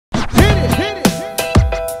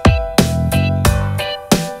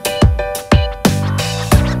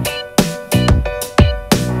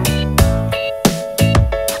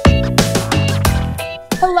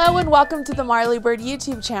welcome to the Marley Bird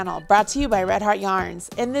YouTube channel, brought to you by Red Heart Yarns.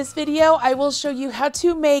 In this video, I will show you how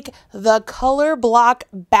to make the color block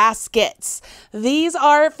baskets. These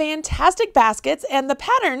are fantastic baskets, and the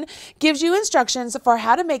pattern gives you instructions for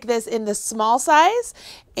how to make this in the small size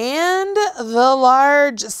and the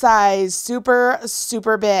large size,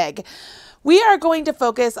 super big. We are going to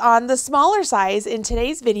focus on the smaller size in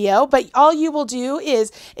today's video, but all you will do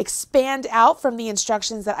is expand out from the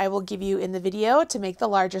instructions that I will give you in the video to make the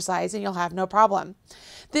larger size, and you'll have no problem.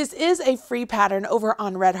 This is a free pattern over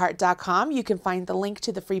on redheart.com. You can find the link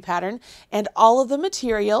to the free pattern and all of the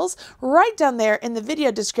materials right down there in the video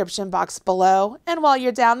description box below. And while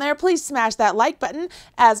you're down there, please smash that like button,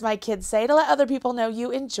 as my kids say, to let other people know you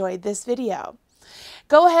enjoyed this video.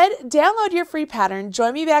 Go ahead, download your free pattern,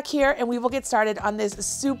 join me back here, and we will get started on this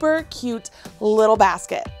super cute little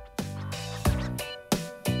basket.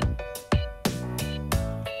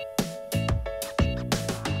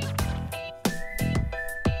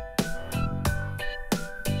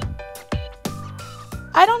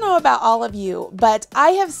 I don't know about all of you, but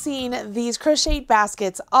I have seen these crocheted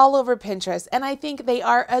baskets all over Pinterest, and I think they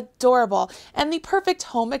are adorable and the perfect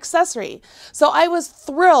home accessory. So I was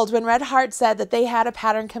thrilled when Red Heart said that they had a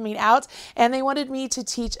pattern coming out and they wanted me to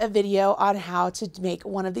teach a video on how to make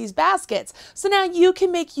one of these baskets. So now you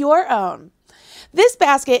can make your own. This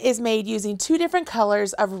basket is made using two different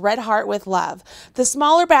colors of Red Heart with Love. The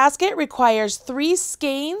smaller basket requires 3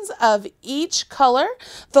 skeins of each color.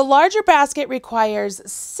 The larger basket requires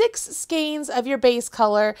 6 skeins of your base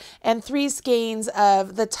color and 3 skeins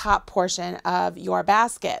of the top portion of your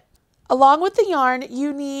basket. Along with the yarn,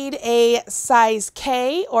 you need a size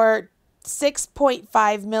K or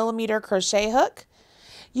 6.5 millimeter crochet hook.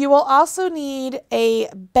 You will also need a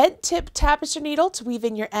bent tip tapestry needle to weave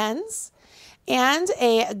in your ends, and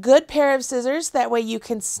a good pair of scissors, that way you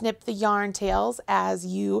can snip the yarn tails as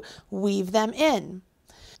you weave them in.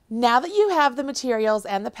 Now that you have the materials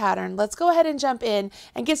and the pattern, let's go ahead and jump in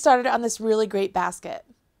and get started on this really great basket.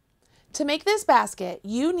 To make this basket,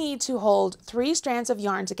 you need to hold 3 strands of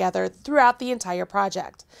yarn together throughout the entire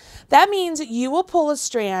project. That means you will pull a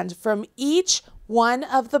strand from each one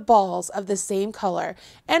of the balls of the same color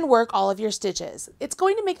and work all of your stitches. It's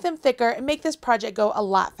going to make them thicker and make this project go a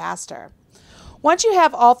lot faster. Once you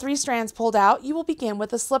have all 3 strands pulled out, you will begin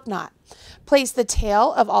with a slip knot. Place the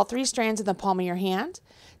tail of all 3 strands in the palm of your hand.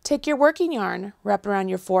 Take your working yarn, wrap around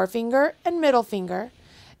your forefinger and middle finger,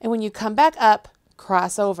 and when you come back up,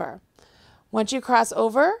 cross over. Once you cross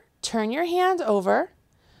over, turn your hand over,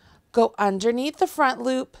 go underneath the front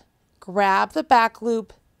loop, grab the back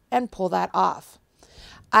loop, and pull that off.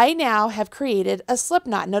 I now have created a slip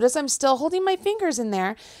knot. Notice I'm still holding my fingers in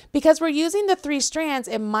there because we're using the 3 strands.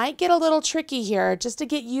 It might get a little tricky here, just to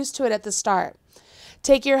get used to it at the start.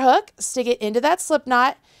 Take your hook, stick it into that slip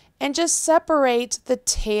knot, and just separate the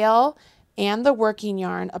tail and the working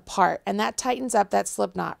yarn apart, and that tightens up that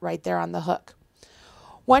slip knot right there on the hook.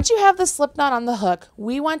 Once you have the slip knot on the hook,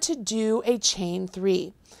 we want to do a chain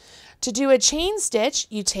 3. To do a chain stitch,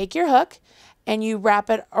 you take your hook and you wrap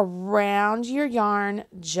it around your yarn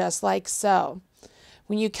just like so.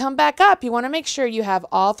 When you come back up, you want to make sure you have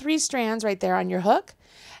all 3 strands right there on your hook.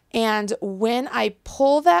 And when I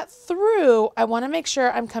pull that through, I want to make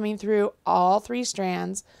sure I'm coming through all 3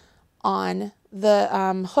 strands on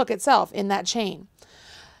the hook itself in that chain.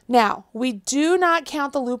 Now, we do not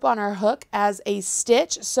count the loop on our hook as a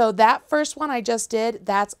stitch, so that first one I just did,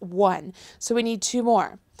 that's 1. So we need 2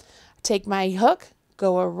 more. Take my hook,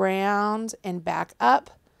 go around and back up,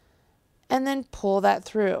 and then pull that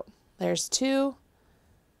through. There's 2,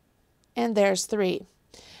 and there's 3.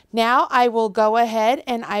 Now I will go ahead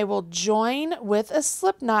and I will join with a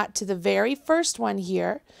slip knot to the very first one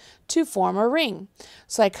here to form a ring.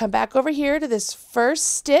 So I come back over here to this first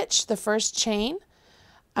stitch, the first chain.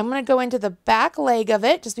 I'm going to go into the back leg of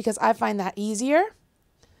it just because I find that easier.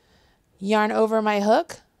 Yarn over my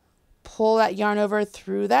hook, pull that yarn over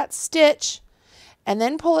through that stitch, and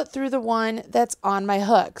then pull it through the one that's on my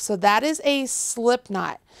hook. So that is a slip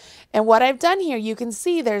knot. And what I've done here, you can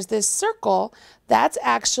see there's this circle. That's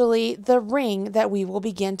actually the ring that we will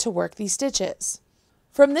begin to work these stitches.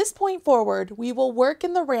 From this point forward, we will work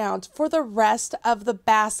in the round for the rest of the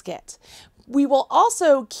basket. We will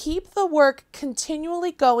also keep the work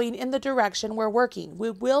continually going in the direction we're working. We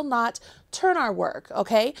will not turn our work,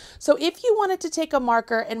 okay? So if you wanted to take a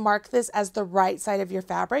marker and mark this as the right side of your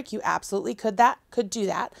fabric, you absolutely could do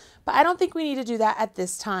that, but I don't think we need to do that at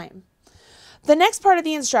this time. The next part of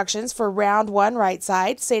the instructions for round 1 right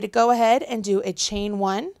side say to go ahead and do a chain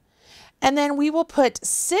 1, and then we will put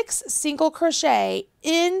 6 single crochet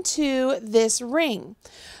into this ring.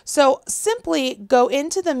 So simply go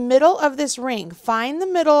into the middle of this ring, find the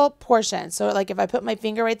middle portion. So like if I put my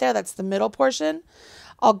finger right there, that's the middle portion.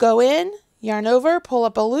 I'll go in, yarn over, pull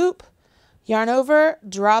up a loop, yarn over,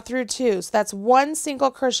 draw through 2. So that's 1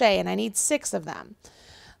 single crochet, and I need 6 of them.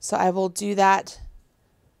 So I will do that.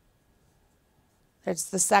 There's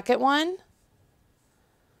the second one,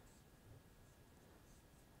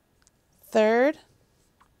 third,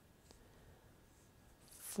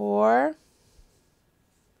 4,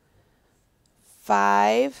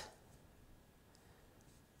 5,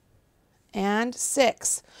 and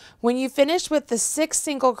 6. When you finish with the 6th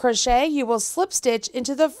single crochet, you will slip stitch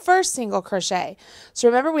into the first single crochet. So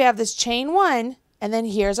remember, we have this chain 1, and then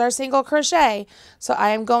here's our single crochet. So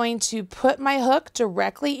I am going to put my hook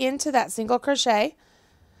directly into that single crochet,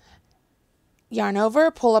 yarn over,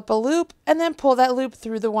 pull up a loop, and then pull that loop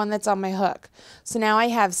through the one that's on my hook. So now I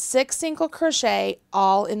have 6 single crochet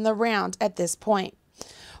all in the round at this point.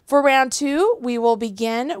 For round 2, we will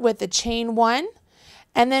begin with the chain 1,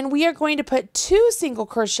 and then we are going to put 2 single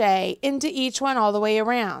crochet into each one all the way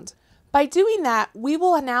around. By doing that, we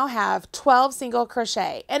will now have 12 single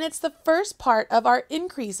crochet, and it's the first part of our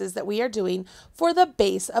increases that we are doing for the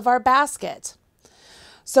base of our basket.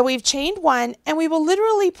 So we've chained 1, and we will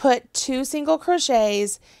literally put 2 single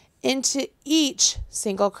crochets into each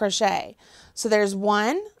single crochet. So there's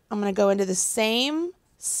 1, I'm going to go into the same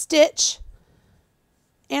stitch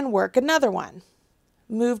and work another one.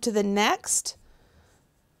 Move to the next.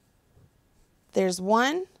 There's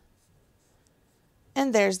 1,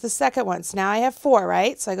 and there's the second one. So now I have 4,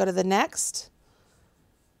 right? So I go to the next.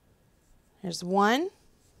 There's 1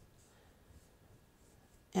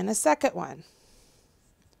 and a second one.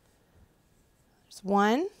 There's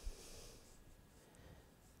 1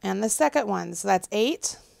 and the second one. So that's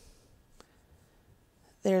 8.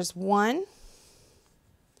 There's 1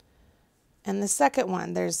 and the second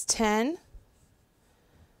one. There's 10.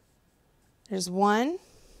 There's 1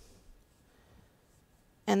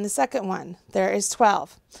 and the second one. There is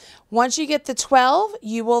 12. Once you get the 12,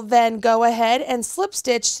 you will then go ahead and slip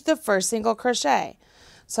stitch to the first single crochet.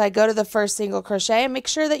 So I go to the first single crochet and make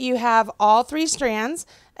sure that you have all 3 strands.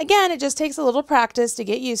 Again, it just takes a little practice to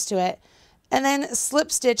get used to it, and then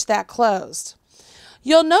slip stitch that closed.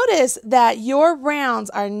 You'll notice that your rounds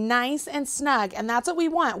are nice and snug, and that's what we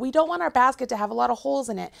want. We don't want our basket to have a lot of holes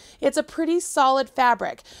in it. It's a pretty solid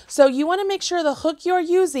fabric. So you want to make sure the hook you're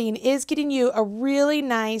using is getting you a really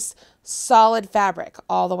nice solid fabric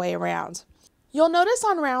all the way around. You'll notice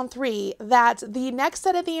on round 3 that the next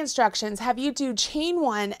set of the instructions have you do chain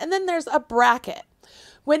 1, and then there's a bracket.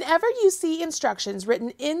 Whenever you see instructions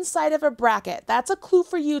written inside of a bracket, that's a clue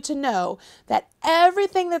for you to know that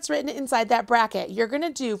everything that's written inside that bracket you're going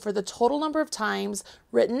to do for the total number of times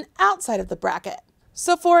written outside of the bracket.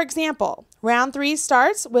 So for example, round 3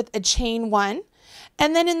 starts with a chain 1,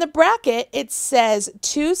 and then in the bracket it says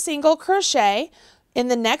 2 single crochet in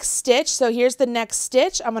the next stitch. So here's the next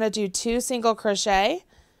stitch. I'm going to do 2 single crochet.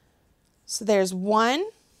 So there's 1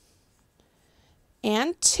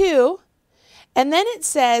 and 2. And then it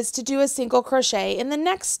says to do a single crochet in the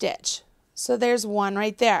next stitch. So there's 1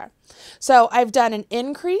 right there. So I've done an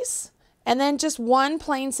increase and then just 1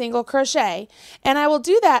 plain single crochet. And I will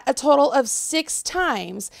do that a total of 6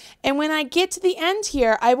 times. And when I get to the end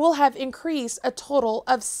here, I will have increased a total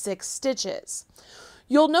of 6 stitches.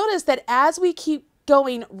 You'll notice that as we keep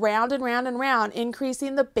going round and round and round,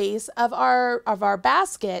 increasing the base of our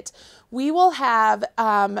basket, we will have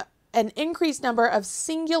an increased number of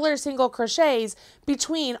singular single crochets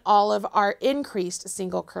between all of our increased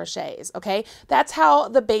single crochets, okay? That's how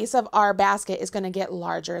the base of our basket is going to get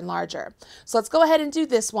larger and larger. So let's go ahead and do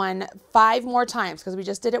this one 5 more times because we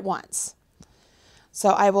just did it once.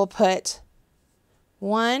 So I will put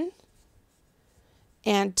 1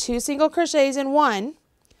 and 2 single crochets in one,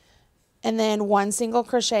 and then 1 single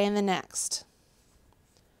crochet in the next.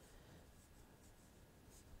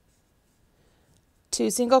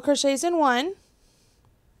 2 single crochets in one,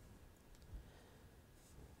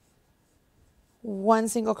 1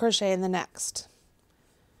 single crochet in the next.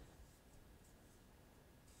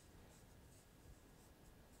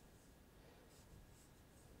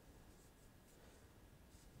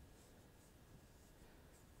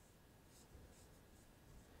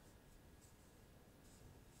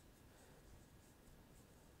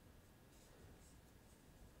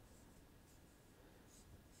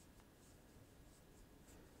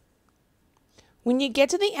 When you get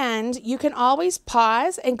to the end, you can always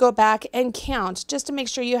pause and go back and count just to make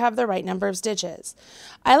sure you have the right number of stitches.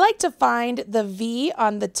 I like to find the V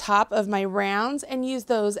on the top of my rounds and use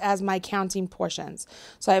those as my counting portions.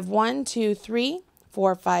 So I have 1, 2, 3,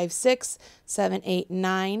 4, 5, 6, 7, 8,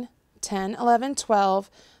 9, 10, 11, 12,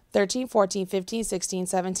 13, 14, 15, 16,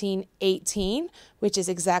 17, 18, which is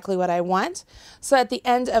exactly what I want. So at the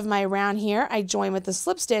end of my round here, I join with the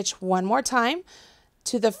slip stitch one more time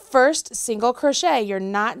to the first single crochet. You're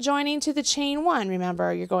not joining to the chain one.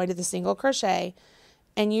 Remember, you're going to the single crochet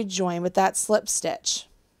and you join with that slip stitch.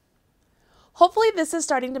 Hopefully this is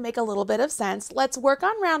starting to make a little bit of sense. Let's work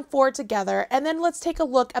on round 4 together and then let's take a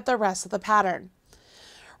look at the rest of the pattern.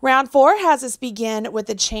 Round 4 has us begin with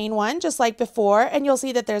the chain 1 just like before, and you'll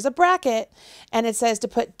see that there's a bracket and it says to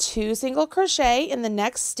put 2 single crochet in the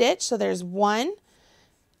next stitch. So there's 1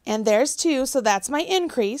 and there's 2, so that's my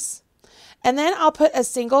increase. And then I'll put a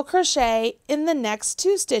single crochet in the next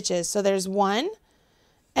 2 stitches. So there's 1,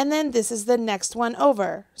 and then this is the next one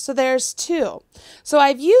over. So there's 2. So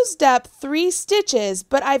I've used up 3 stitches,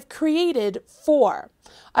 but I've created 4.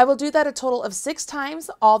 I will do that a total of 6 times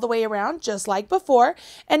all the way around, just like before.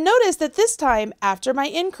 And notice that this time, after my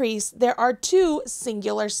increase, there are 2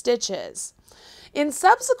 singular stitches. In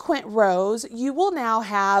subsequent rows, you will now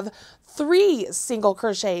have 3 single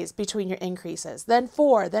crochets between your increases, then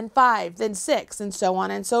 4, then 5, then 6, and so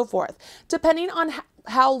on and so forth, depending on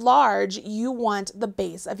how large you want the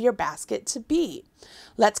base of your basket to be.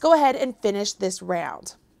 Let's go ahead and finish this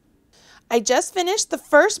round. I just finished the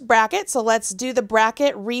first bracket, so let's do the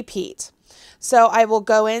bracket repeat. So I will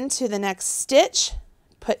go into the next stitch,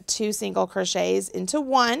 put 2 single crochets into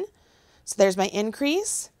 1. So there's my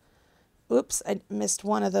increase. Oops, I missed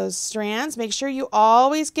one of those strands. Make sure you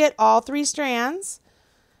always get all 3 strands.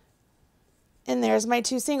 And there's my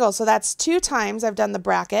 2 singles. So that's 2 times I've done the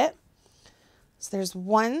bracket. So there's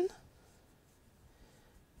 1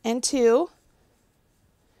 and 2,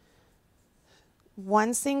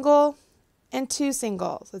 1 single and 2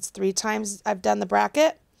 singles. That's 3 times I've done the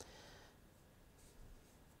bracket.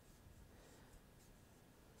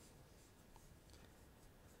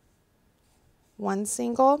 One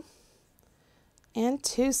single and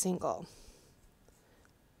 2 single.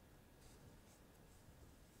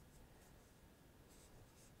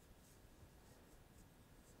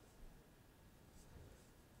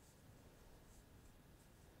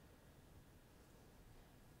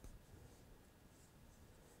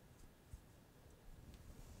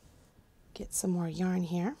 Get some more yarn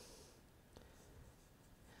here.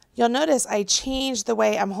 You'll notice I changed the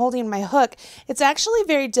way I'm holding my hook. It's actually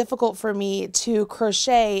very difficult for me to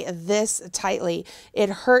crochet this tightly. It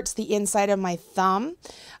hurts the inside of my thumb,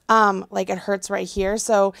 like it hurts right here.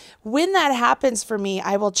 So when that happens for me,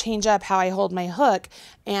 I will change up how I hold my hook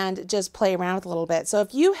and just play around with it a little bit. So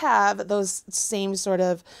if you have those same sort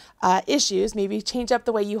of issues, maybe change up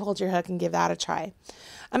the way you hold your hook and give that a try.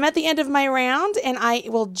 I'm at the end of my round and I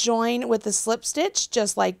will join with the slip stitch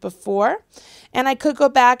just like before. And I could go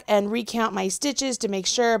back and recount my stitches to make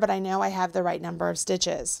sure, but I know I have the right number of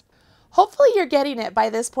stitches. Hopefully you're getting it by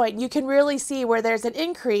this point. You can really see where there's an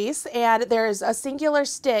increase and there's a singular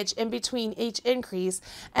stitch in between each increase,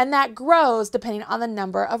 and that grows depending on the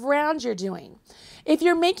number of rounds you're doing. If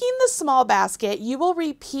you're making the small basket, you will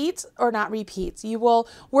you will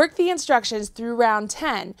work the instructions through round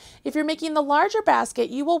 10. If you're making the larger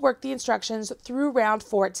basket, you will work the instructions through round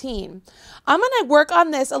 14. I'm going to work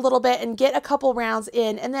on this a little bit and get a couple rounds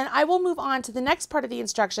in, and then I will move on to the next part of the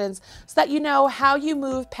instructions so that you know how you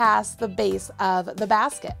move past the base of the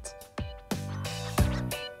basket.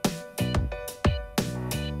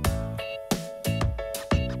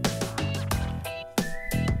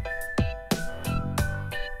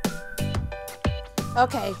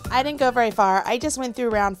 Okay, I didn't go very far. I just went through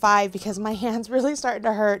round 5 because my hand's really starting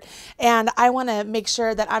to hurt and I want to make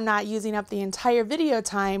sure that I'm not using up the entire video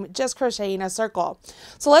time just crocheting a circle.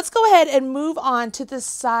 So let's go ahead and move on to the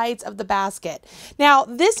sides of the basket. Now,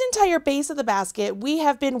 this entire base of the basket, we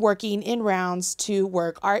have been working in rounds to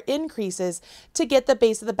work our increases to get the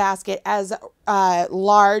base of the basket as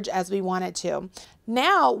large as we want it to.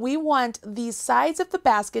 Now we want the sides of the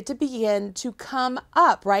basket to begin to come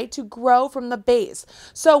up, right? To grow from the base.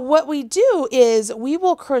 So what we do is we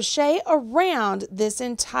will crochet around this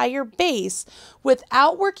entire base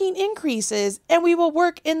without working increases, and we will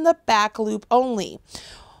work in the back loop only.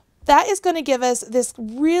 That is going to give us this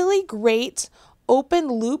really great open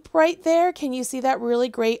loop right there. Can you see that really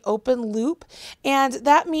great open loop? And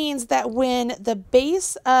that means that when the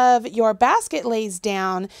base of your basket lays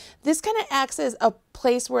down, this kind of acts as a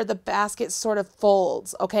place where the basket sort of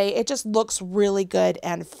folds, okay? It just looks really good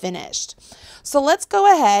and finished. So let's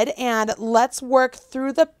go ahead and let's work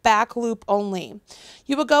through the back loop only.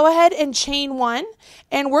 You will go ahead and chain one,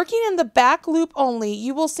 and working in the back loop only,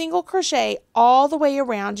 you will single crochet all the way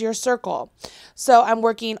around your circle. So I'm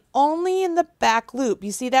working only in the back loop.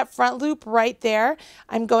 You see that front loop right there?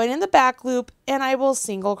 I'm going in the back loop and I will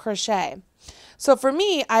single crochet. So for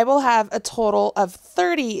me, I will have a total of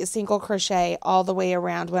 30 single crochet all the way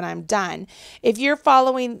around when I'm done. If you're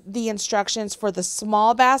following the instructions for the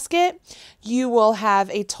small basket, you will have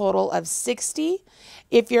a total of 60.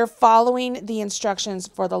 If you're following the instructions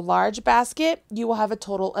for the large basket, you will have a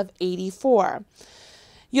total of 84.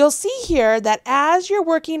 You'll see here that as you're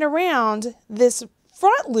working around, this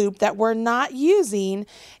front loop that we're not using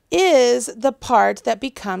is the part that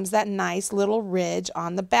becomes that nice little ridge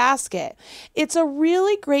on the basket. It's a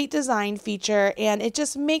really great design feature, and it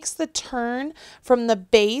just makes the turn from the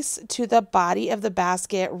base to the body of the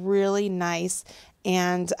basket really nice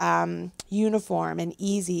and uniform and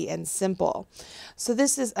easy and simple. So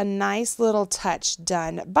this is a nice little touch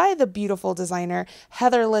done by the beautiful designer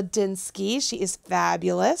Heather Ladinsky. She is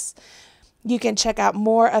fabulous. You can check out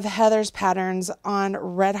more of Heather's patterns on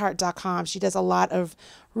redheart.com. She does a lot of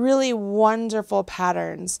really wonderful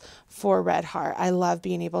patterns for Red Heart. I love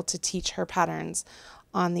being able to teach her patterns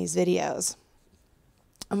on these videos.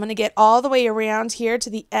 I'm going to get all the way around here to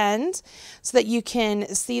the end so that you can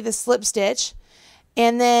see the slip stitch.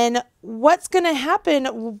 And then what's going to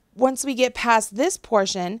happen once we get past this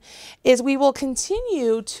portion is we will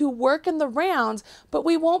continue to work in the rounds, but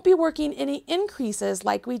we won't be working any increases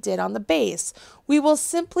like we did on the base. We will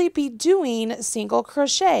simply be doing single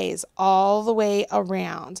crochets all the way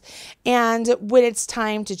around. And when it's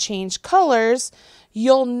time to change colors,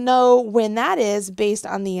 you'll know when that is based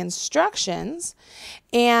on the instructions.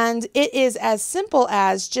 And it is as simple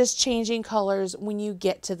as just changing colors when you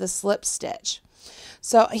get to the slip stitch.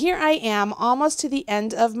 So here I am almost to the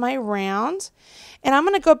end of my round, and I'm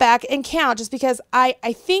going to go back and count just because I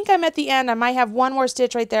think I'm at the end. I might have one more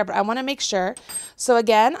stitch right there, but I want to make sure. So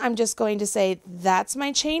again, I'm just going to say that's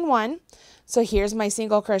my chain one. So here's my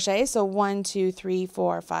single crochet. So 1, 2, 3,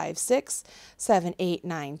 4, 5, 6, 7, 8,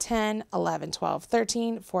 9, 10, 11, 12,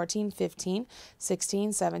 13, 14, 15,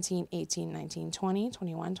 16, 17, 18, 19, 20,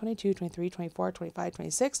 21, 22, 23, 24, 25,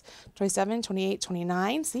 26, 27, 28,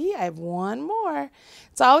 29. See, I have one more.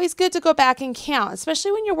 It's always good to go back and count,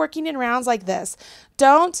 especially when you're working in rounds like this.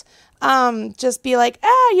 Don't just be like,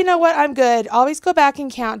 you know what, I'm good. Always go back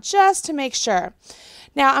and count just to make sure.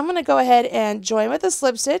 Now I'm going to go ahead and join with a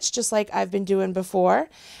slip stitch just like I've been doing before.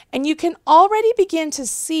 And you can already begin to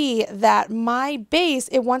see that my base,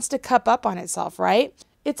 it wants to cup up on itself, right?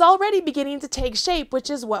 It's already beginning to take shape, which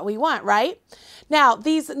is what we want, right? Now,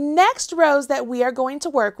 these next rows that we are going to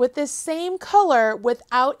work with this same color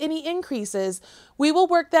without any increases, we will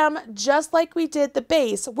work them just like we did the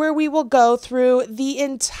base, where we will go through the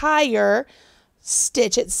entire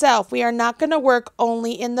stitch itself. We are not going to work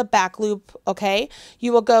only in the back loop, okay?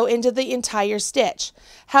 You will go into the entire stitch.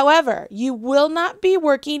 However, you will not be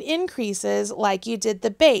working increases like you did the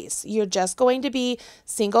base. You're just going to be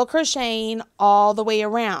single crocheting all the way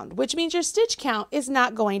around, which means your stitch count is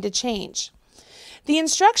not going to change. The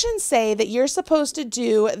instructions say that you're supposed to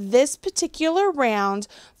do this particular round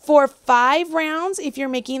for 5 rounds if you're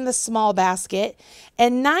making the small basket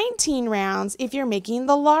and 19 rounds if you're making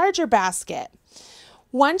the larger basket.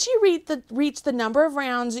 Once you reach the number of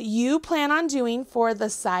rounds you plan on doing for the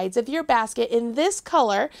sides of your basket in this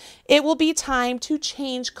color, it will be time to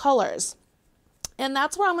change colors. And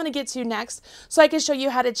that's where I'm going to get to next, so I can show you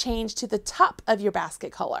how to change to the top of your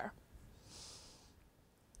basket color.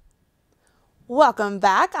 Welcome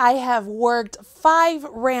back. I have worked 5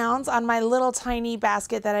 rounds on my little tiny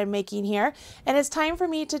basket that I'm making here, and it's time for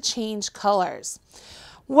me to change colors.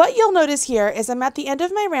 What you'll notice here is I'm at the end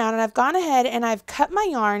of my round and I've gone ahead and I've cut my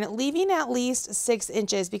yarn, leaving at least 6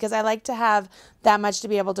 inches because I like to have that much to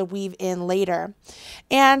be able to weave in later.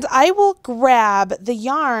 And I will grab the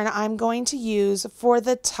yarn I'm going to use for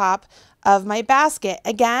the top of my basket.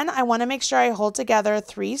 Again, I want to make sure I hold together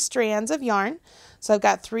 3 strands of yarn. So I've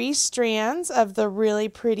got 3 strands of the really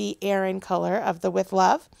pretty Aran color of the With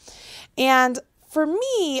Love. And for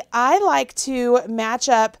me, I like to match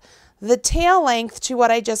up the tail length to what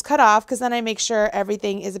I just cut off, because then I make sure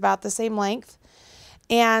everything is about the same length.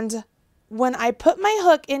 And when I put my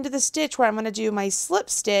hook into the stitch where I'm going to do my slip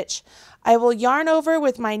stitch, I will yarn over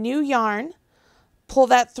with my new yarn, pull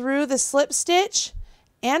that through the slip stitch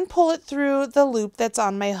and pull it through the loop that's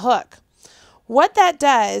on my hook. What that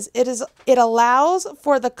does, it allows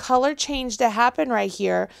for the color change to happen right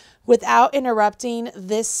here without interrupting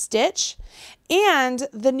this stitch, and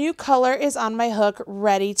the new color is on my hook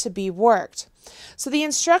ready to be worked. So the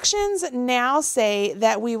instructions now say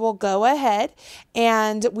that we will go ahead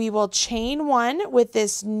and we will chain one with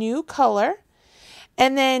this new color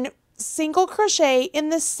and then single crochet in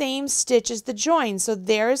the same stitch as the join. So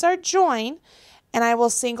there's our join, and I will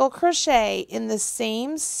single crochet in the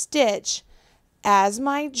same stitch as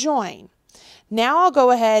my join. Now I'll go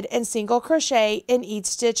ahead and single crochet in each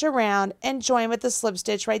stitch around and join with the slip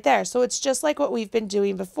stitch right there. So it's just like what we've been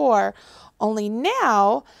doing before, only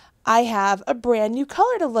now I have a brand new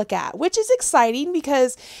color to look at, which is exciting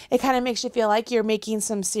because it kind of makes you feel like you're making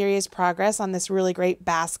some serious progress on this really great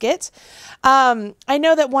basket. I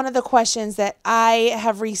know that one of the questions that I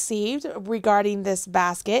have received regarding this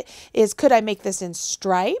basket is, could I make this in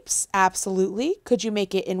stripes? Absolutely. Could you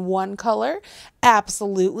make it in one color?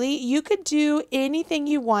 Absolutely. You could do anything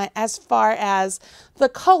you want as far as the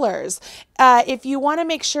colors. If you want to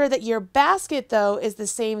make sure that your basket, though, is the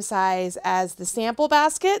same size as the sample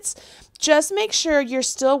baskets, just make sure you're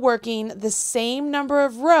still working the same number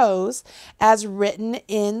of rows as written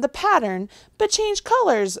in the pattern, but change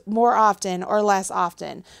colors more often or less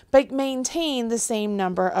often, but maintain the same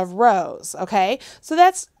number of rows, okay? So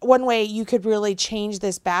that's one way you could really change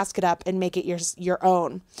this basket up and make it your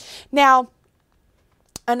own. Now,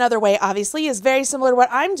 another way, obviously, is very similar to what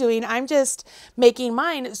I'm doing. I'm just making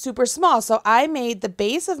mine super small. So I made the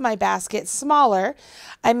base of my basket smaller.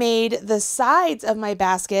 I made the sides of my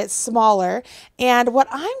basket smaller. And what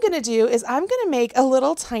I'm going to do is I'm going to make a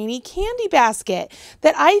little tiny candy basket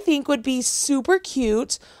that I think would be super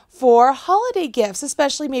cute for holiday gifts,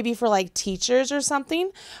 especially maybe for like teachers or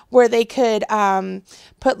something, where they could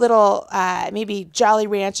put little maybe Jolly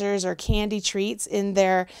Ranchers or candy treats in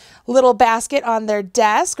their little basket on their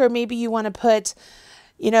desk, or maybe you want to put,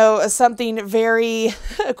 you know, something very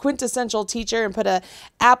quintessential teacher and put an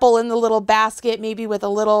apple in the little basket, maybe with a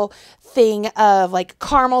little thing of like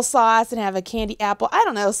caramel sauce and have a candy apple. I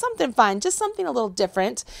don't know, something fun, just something a little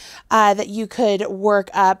different that you could work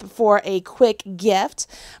up for a quick gift.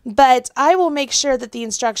 But I will make sure that the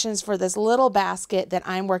instructions for this little basket that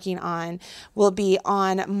I'm working on will be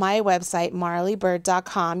on my website,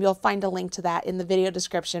 marleybird.com. You'll find a link to that in the video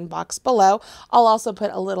description box below. I'll also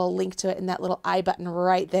put a little link to it in that little I button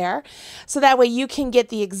right there. So that way you can get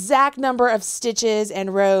the exact number of stitches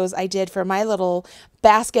and rows I did for my little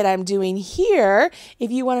basket I'm doing here if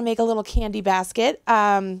you want to make a little candy basket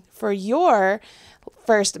for your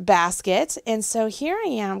first basket. And so here I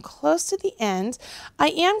am close to the end. I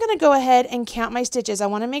am going to go ahead and count my stitches. I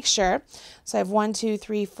want to make sure. So I have 1, 2,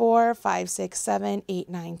 3, 4, 5, 6, 7, 8,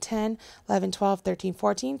 9, 10, 11, 12, 13,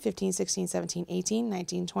 14, 15, 16, 17, 18,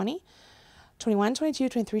 19, 20, 21, 22,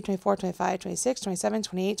 23, 24, 25, 26, 27,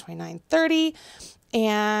 28, 29, 30.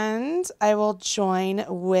 And I will join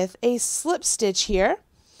with a slip stitch here.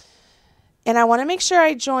 And I want to make sure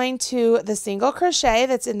I join to the single crochet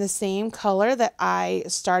that's in the same color that I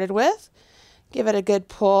started with. Give it a good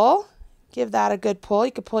pull. Give that a good pull.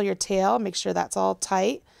 You could pull your tail, make sure that's all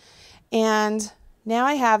tight. And now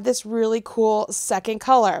I have this really cool second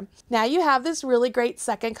color. Now you have this really great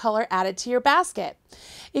second color added to your basket.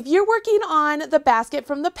 If you're working on the basket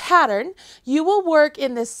from the pattern, you will work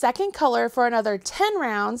in this second color for another 10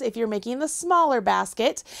 rounds if you're making the smaller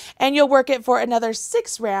basket, and you'll work it for another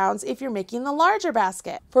 6 rounds if you're making the larger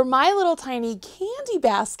basket. For my little tiny candy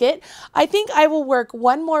basket, I think I will work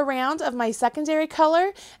one more round of my secondary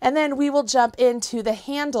color, and then we will jump into the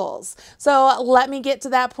handles. So let me get to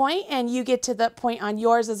that point, and you get to the point on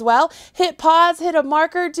yours as well. Hit pause, hit a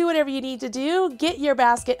marker, do whatever you need to do. Get your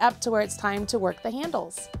basket up to where it's time to work the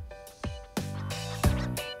handles.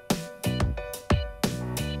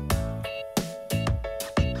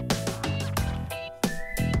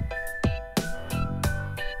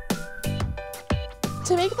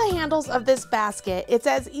 To make the handles of this basket, it's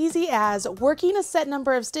as easy as working a set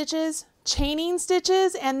number of stitches, chaining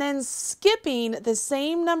stitches, and then skipping the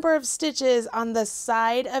same number of stitches on the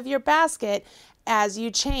side of your basket as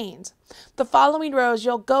you chained. The following rows,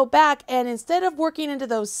 you'll go back, and instead of working into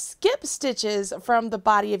those skip stitches from the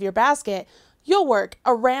body of your basket, you'll work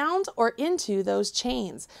around or into those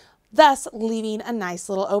chains, thus leaving a nice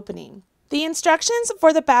little opening. The instructions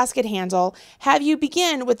for the basket handle have you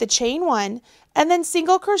begin with the chain 1 and then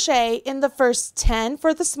single crochet in the first 10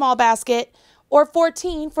 for the small basket or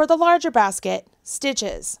 14 for the larger basket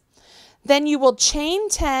stitches. Then you will chain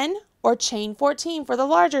 10 or chain 14 for the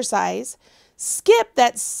larger size, skip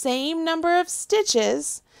that same number of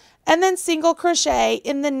stitches, and then single crochet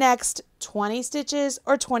in the next 20 stitches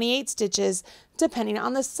or 28 stitches, depending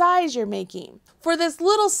on the size you're making. For this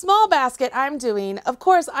little small basket I'm doing, of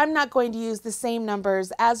course, I'm not going to use the same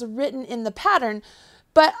numbers as written in the pattern,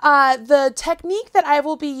 but the technique that I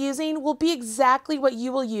will be using will be exactly what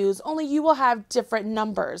you will use, only you will have different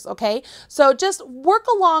numbers, okay? So just work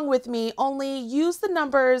along with me, only use the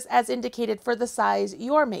numbers as indicated for the size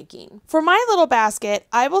you're making. For my little basket,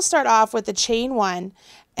 I will start off with the chain 1,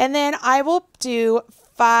 and then I will do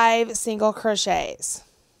 5 single crochets.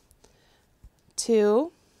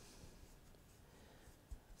 2,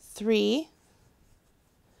 3,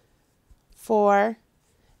 4,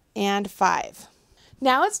 and 5.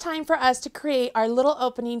 Now it's time for us to create our little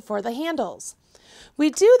opening for the handles. We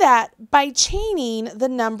do that by chaining the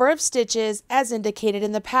number of stitches as indicated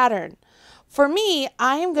in the pattern. For me,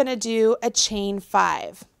 I am going to do a chain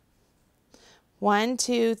 5. 1,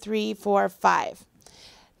 2, 3, 4, 5.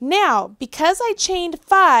 Now, because I chained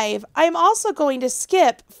 5, I'm also going to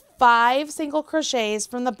skip 5 single crochets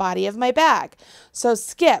from the body of my bag. So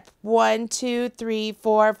skip 1, 2, 3,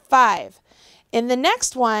 4, 5. In the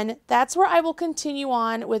next one, that's where I will continue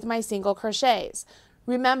on with my single crochets.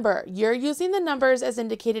 Remember, you're using the numbers as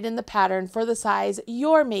indicated in the pattern for the size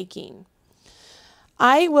you're making.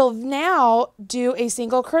 I will now do a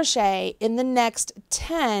single crochet in the next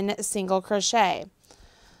 10 single crochet.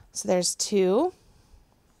 So there's 2,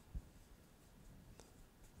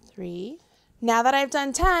 3. Now that I've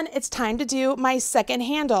done 10, it's time to do my second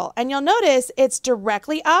handle, and you'll notice it's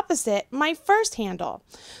directly opposite my first handle.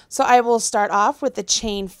 So I will start off with the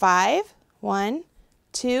chain 5, 1,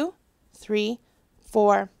 2, 3,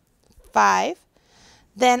 4, 5.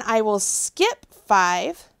 Then I will skip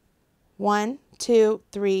 5, 1, 2,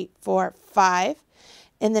 3, 4, 5.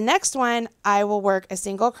 In the next one, I will work a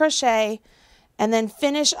single crochet and then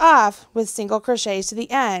finish off with single crochets to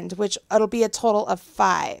the end, which it'll be a total of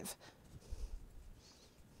 5.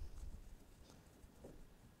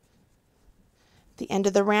 The end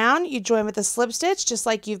of the round, you join with a slip stitch just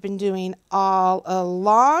like you've been doing all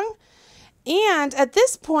along. And at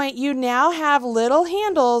this point, you now have little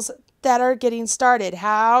handles that are getting started.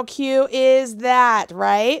 How cute is that,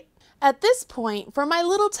 right? At this point, for my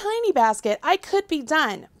little tiny basket, I could be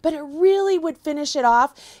done, but it really would finish it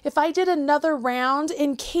off if I did another round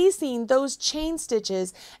encasing those chain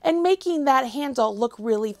stitches and making that handle look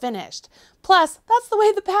really finished. Plus, that's the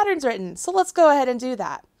way the pattern's written, so let's go ahead and do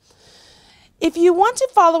that. If you want to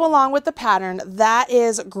follow along with the pattern, that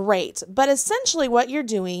is great. But essentially what you're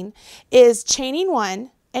doing is chaining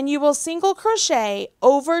 1, and you will single crochet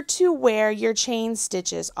over to where your chain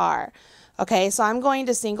stitches are. Okay, so I'm going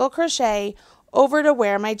to single crochet over to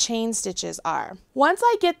where my chain stitches are. Once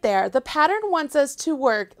I get there, the pattern wants us to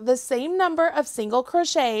work the same number of single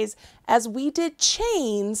crochets as we did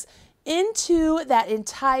chains into that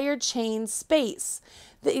entire chain space.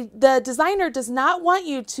 The designer does not want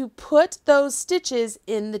you to put those stitches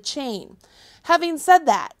in the chain. Having said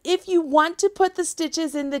that, if you want to put the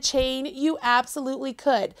stitches in the chain, you absolutely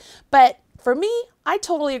could. But for me, I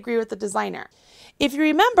totally agree with the designer. If you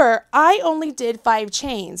remember, I only did 5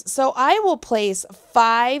 chains, so I will place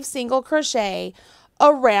 5 single crochet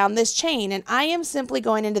around this chain, and I am simply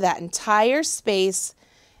going into that entire space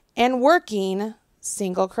and working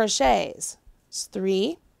single crochets. It's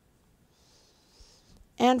 3,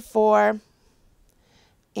 and 4,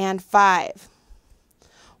 and 5.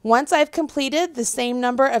 Once I've completed the same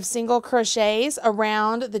number of single crochets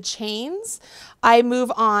around the chains, I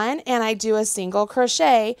move on and I do a single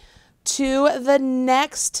crochet to the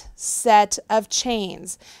next set of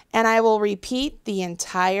chains, and I will repeat the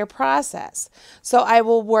entire process. So I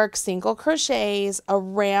will work single crochets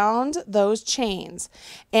around those chains,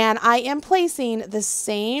 and I am placing the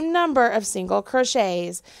same number of single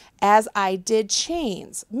crochets as I did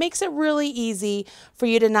chains. Makes it really easy for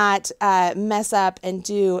you to not mess up and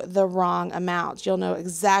do the wrong amount. You'll know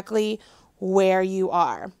exactly where you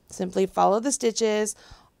are. Simply follow the stitches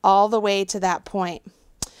all the way to that point.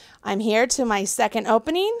 I'm here to my second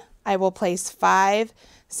opening. I will place 5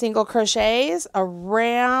 single crochets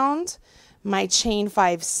around my chain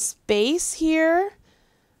 5 space here.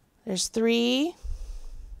 There's 3,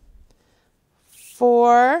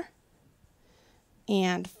 4,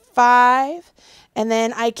 and 5. And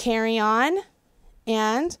then I carry on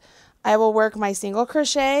and I will work my single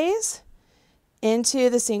crochets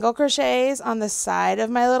into the single crochets on the side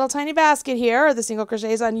of my little tiny basket here, or the single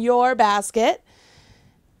crochets on your basket,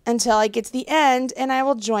 until I get to the end, and I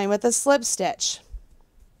will join with a slip stitch.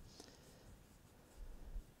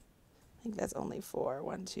 I think that's only 4.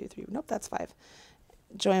 1, 2, 3. Nope, that's 5.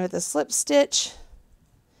 join with a slip stitch.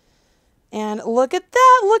 And look at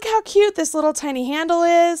that. Look how cute this little tiny handle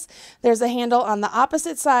is. There's a handle on the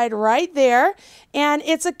opposite side right there. And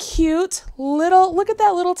it's a cute little, look at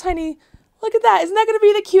that little tiny, look at that. Isn't that going to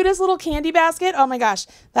be the cutest little candy basket? Oh my gosh,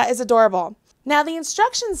 that is adorable. Now the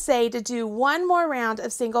instructions say to do one more round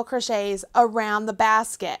of single crochets around the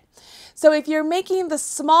basket. So if you're making the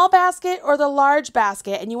small basket or the large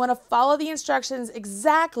basket and you want to follow the instructions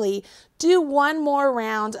exactly, do one more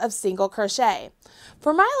round of single crochet.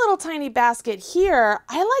 For my little tiny basket here,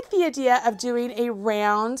 I like the idea of doing a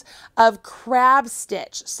round of crab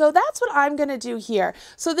stitch. So that's what I'm going to do here.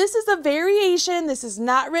 So this is a variation. This is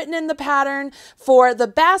not written in the pattern for the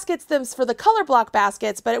baskets, for the color block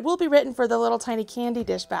baskets, but it will be written for the little tiny candy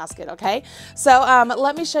dish basket, okay? So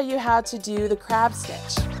let me show you how to do the crab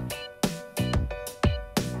stitch.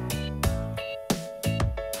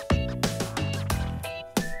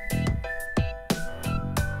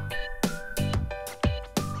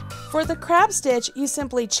 For the crab stitch, you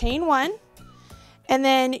simply chain one, and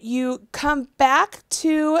then you come back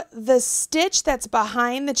to the stitch that's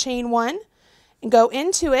behind the chain one and go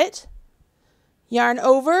into it, yarn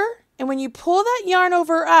over, and when you pull that yarn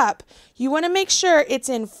over up, you want to make sure it's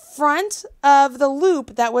in front of the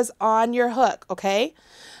loop that was on your hook, okay?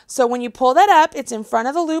 So when you pull that up, it's in front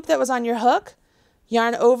of the loop that was on your hook,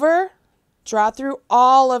 yarn over, draw through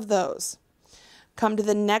all of those. Come to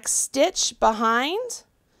the next stitch behind,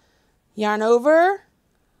 yarn over,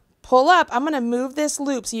 pull up. I'm going to move this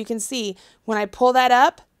loop so you can see when I pull that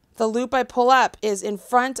up, the loop I pull up is in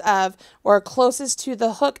front of or closest to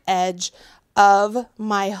the hook edge of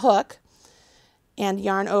my hook, and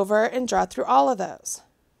yarn over and draw through all of those.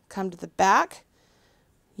 Come to the back,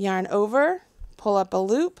 yarn over, pull up a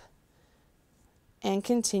loop, and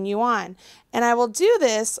continue on. And I will do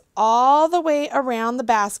this all the way around the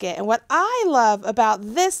basket. And what I love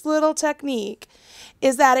about this little technique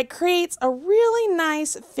is that it creates a really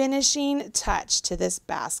nice finishing touch to this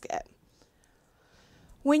basket.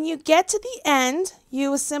 When you get to the end,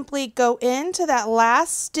 you will simply go into that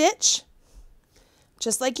last stitch,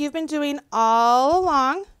 just like you've been doing all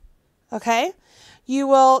along, okay? You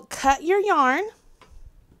will cut your yarn.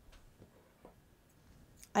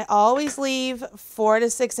 I always leave 4 to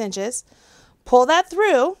 6 inches. Pull that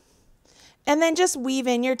through, and then just weave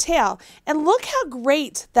in your tail. And look how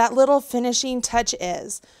great that little finishing touch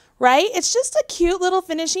is, right? It's just a cute little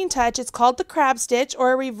finishing touch. It's called the crab stitch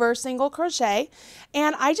or a reverse single crochet.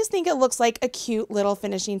 And I just think it looks like a cute little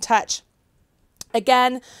finishing touch.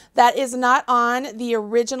 Again, that is not on the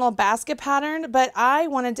original basket pattern, but I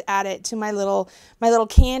wanted to add it to my little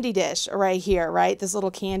candy dish right here, right? This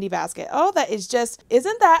little candy basket. Oh, that is just,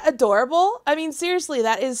 isn't that adorable? I mean, seriously,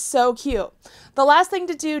 that is so cute. The last thing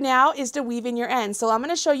to do now is to weave in your ends. So I'm going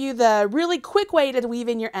to show you the really quick way to weave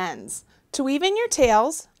in your ends. To weave in your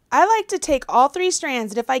tails, I like to take all 3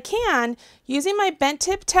 strands, and if I can, using my bent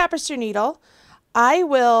tip tapestry needle, I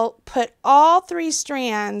will put all 3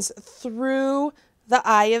 strands through the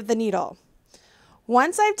eye of the needle.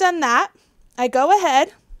 Once I've done that, I go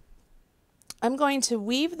ahead, I'm going to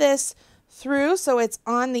weave this through so it's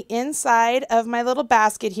on the inside of my little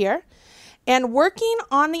basket here, and working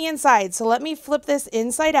on the inside. So let me flip this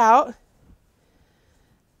inside out.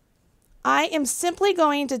 I am simply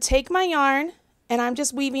going to take my yarn and I'm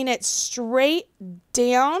just weaving it straight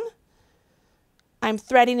down. I'm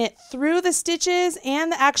threading it through the stitches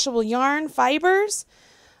and the actual yarn fibers.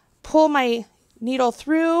 Pull my needle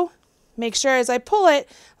through. Make sure as I pull it,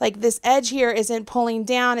 like this edge here isn't pulling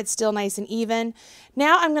down. It's still nice and even.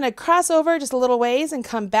 Now I'm going to cross over just a little ways and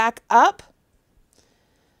come back up.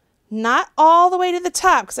 Not all the way to the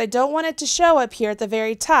top because I don't want it to show up here at the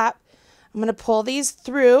very top. I'm going to pull these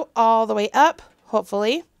through all the way up,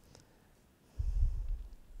 hopefully.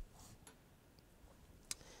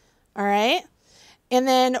 All right. And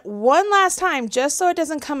then one last time, just so it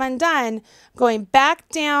doesn't come undone, going back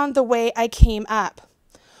down the way I came up.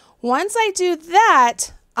 Once I do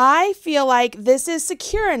that, I feel like this is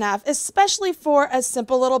secure enough, especially for a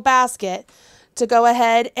simple little basket, to go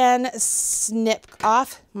ahead and snip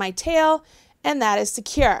off my tail, and that is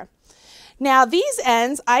secure. Now these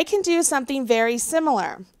ends, I can do something very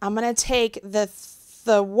similar. I'm going to take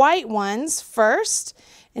the white ones first,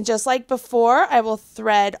 and just like before, I will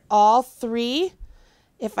thread all 3,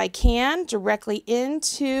 if I can, directly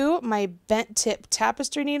into my bent tip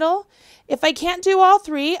tapestry needle. If I can't do all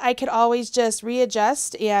 3, I could always just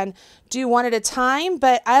readjust and do one at a time,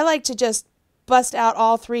 but I like to just bust out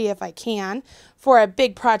all 3 if I can for a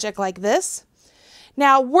big project like this.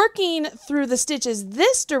 Now working through the stitches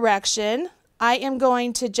this direction, I am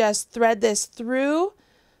going to just thread this through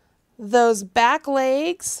those back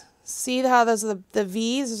legs. See how those are the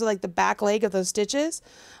V's? Those are like the back leg of those stitches.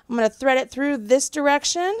 I'm going to thread it through this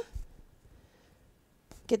direction.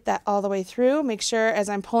 Get that all the way through. Make sure as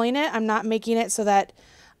I'm pulling it, I'm not making it so that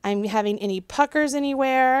I'm having any puckers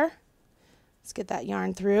anywhere. Let's get that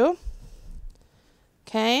yarn through.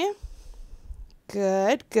 Okay.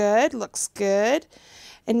 Good, good. Looks good.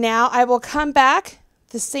 And now I will come back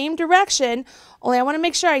the same direction, only I want to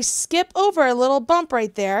make sure I skip over a little bump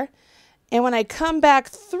right there. And when I come back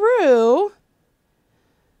through,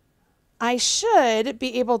 I should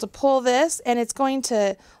be able to pull this and it's going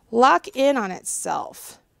to lock in on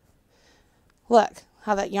itself. Look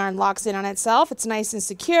how that yarn locks in on itself. It's nice and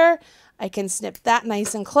secure. I can snip that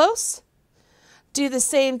nice and close. Do the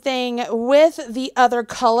same thing with the other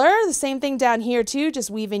color. The same thing down here too, just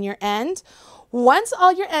weave in your end. Once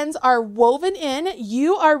all your ends are woven in,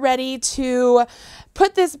 you are ready to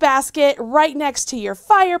put this basket right next to your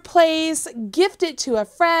fireplace, gift it to a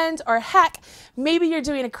friend, or heck, maybe you're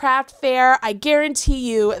doing a craft fair. I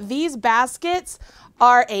guarantee you these baskets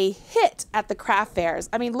are a hit at the craft fairs.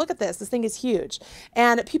 I mean, look at this. This thing is huge.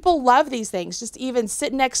 And people love these things. Just even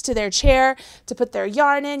sit next to their chair to put their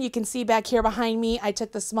yarn in. You can see back here behind me, I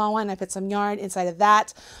took the small one. I put some yarn inside of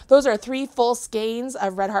that. Those are 3 full skeins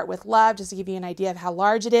of Red Heart with Love, just to give you an idea of how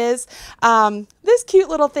large it is. This cute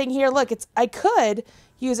little thing here, look, I could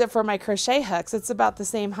use it for my crochet hooks. It's about the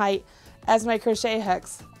same height as my crochet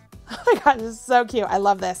hooks. Oh my gosh, this is so cute. I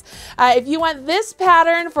love this. If you want this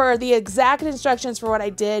pattern for the exact instructions for what I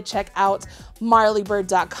did, check out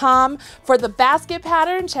more.Plus.com. For the basket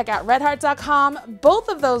pattern, check out redheart.com. Both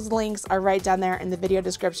of those links are right down there in the video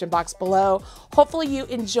description box below. Hopefully you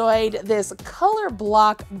enjoyed this color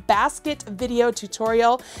block basket video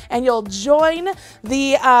tutorial and you'll join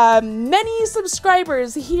the many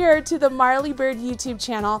subscribers here to the Marley Bird YouTube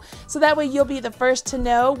channel so that way you'll be the first to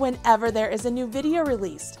know whenever there is a new video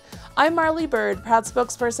released. I'm Marley Bird, proud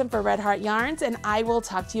spokesperson for Red Heart Yarns, and I will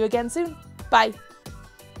talk to you again soon. Bye.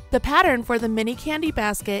 The pattern for the mini candy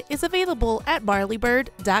basket is available at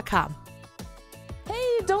marleybird.com.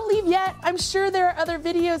 Hey, don't leave yet. I'm sure there are other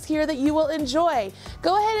videos here that you will enjoy.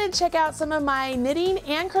 Go ahead and check out some of my knitting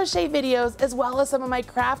and crochet videos as well as some of my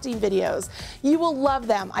crafting videos. You will love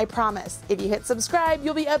them, I promise. If you hit subscribe,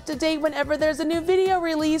 you'll be up to date whenever there's a new video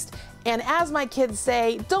released. And as my kids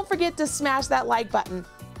say, don't forget to smash that like button.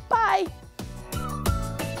 Bye!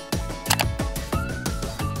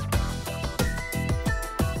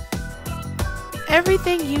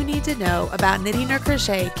 Everything you need to know about knitting or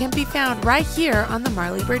crochet can be found right here on the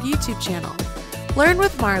Marley Bird YouTube channel. Learn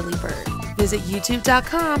with Marley Bird. Visit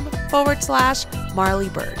youtube.com/Marley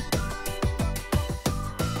Bird.